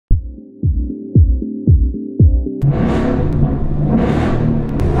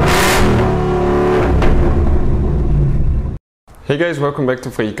Hey guys, welkom back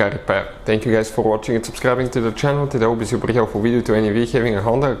to Free Car Repair. Thank you guys for watching and subscribing to the channel. Today will be super helpful video to any of you having a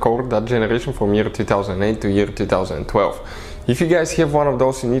Honda Accord that generation from year 2008 to year 2012. If you guys have one of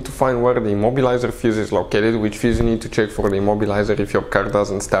those, you need to find where the Immobilizer fuse is located, which fuse you need to check for the Immobilizer if your car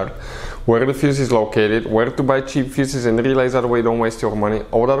doesn't start, where the fuse is located, where to buy cheap fuses and relays that way don't waste your money.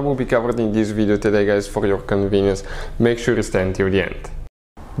 All that will be covered in this video today guys for your convenience. Make sure you stay until the end.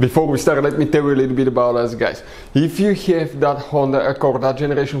 Before we start, let me tell you a little bit about us guys. If you have that Honda Accord, that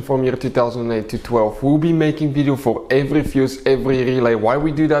generation from year 2008 to 12, we'll be making video for every fuse, every relay. Why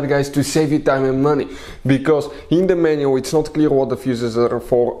we do that guys? To save you time and money. Because in the manual it's not clear what the fuses are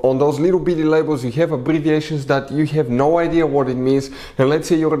for. On those little bitty labels you have abbreviations that you have no idea what it means. And let's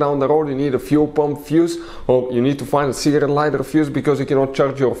say you're down the road, you need a fuel pump fuse, or you need to find a cigarette lighter fuse because you cannot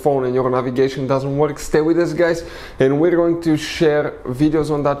charge your phone and your navigation doesn't work. Stay with us guys, and we're going to share videos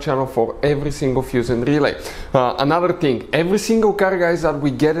on that channel for every single fuse and relay. Another thing, every single car guys that we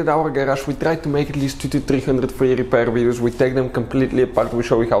get at our garage, we try to make at least 200 to 300 free repair videos. We take them completely apart, we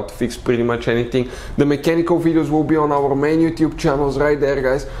show you how to fix pretty much anything. The mechanical videos will be on our main YouTube channels right there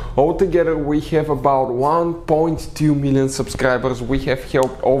guys. Altogether we have about 1.2 million subscribers. We have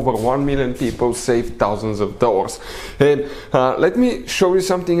helped over 1 million people save thousands of dollars. And let me show you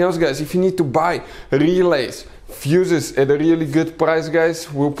something else guys. If you need to buy relays, fuses at a really good price guys,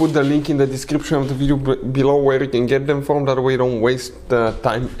 we'll put the link in the description of the video below where you can get them from. That way you don't waste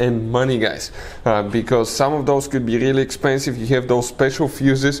time and money guys, because some of those could be really expensive. You have those special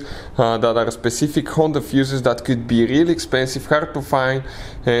fuses that are specific Honda fuses that could be really expensive, hard to find,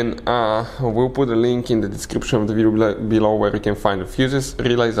 and we'll put a link in the description of the video below where you can find the fuses,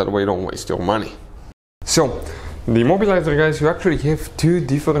 relays. That way you don't waste your money. So the Immobilizer guys, you actually have two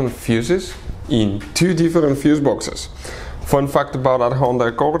different fuses in two different fuse boxes. Fun fact about that Honda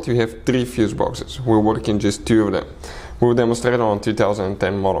Accord, you have three fuse boxes. We'll work in just two of them. We'll demonstrate on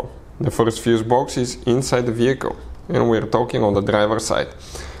 2010 model. The first fuse box is inside the vehicle, and we're talking on the driver's side.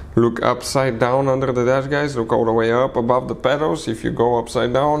 Look upside down under the dash guys, look all the way up above the pedals. If you go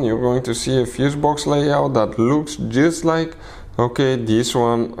upside down, you're going to see a fuse box layout that looks just like, okay, this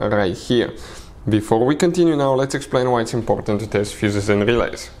one right here. Before we continue now, let's explain why it's important to test fuses and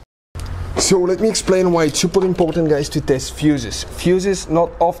relays. So let me explain why it's super important guys to test fuses. Fuses,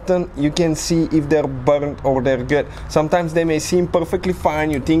 not often you can see if they're burnt or they're good. Sometimes they may seem perfectly fine,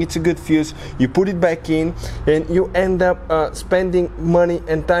 you think it's a good fuse, you put it back in and you end up spending money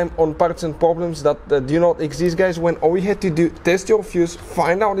and time on parts and problems that do not exist guys, when all you had to do, test your fuse,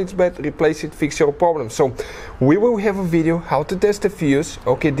 find out it's bad, replace it, fix your problem. So we will have a video how to test a fuse,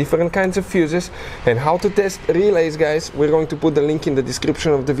 okay, different kinds of fuses, and how to test relays guys. We're going to put the link in the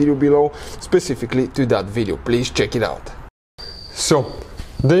description of the video below specifically to that video. Please check it out. So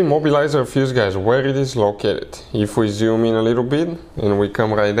the Immobilizer fuse guys, where it is located, if we zoom in a little bit and we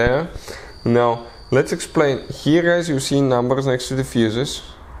come right there. Now let's explain. Here guys you see numbers next to the fuses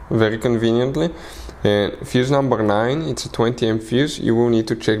very conveniently, and fuse number 9, it's a 20 amp fuse. You will need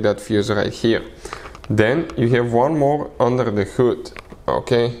to check that fuse right here. Then you have one more under the hood,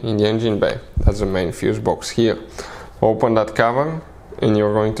 okay, in the engine bay. That's the main fuse box here. Open that cover and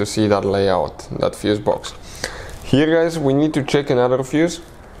you're going to see that layout, that fuse box. Here guys we need to check another fuse,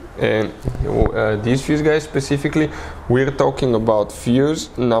 and this fuse guys specifically, we're talking about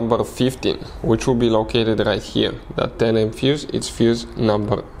fuse number 15, which will be located right here. That 10 amp fuse, it's fuse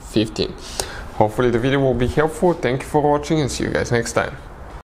number 15. Hopefully the video will be helpful. Thank you for watching and see you guys next time.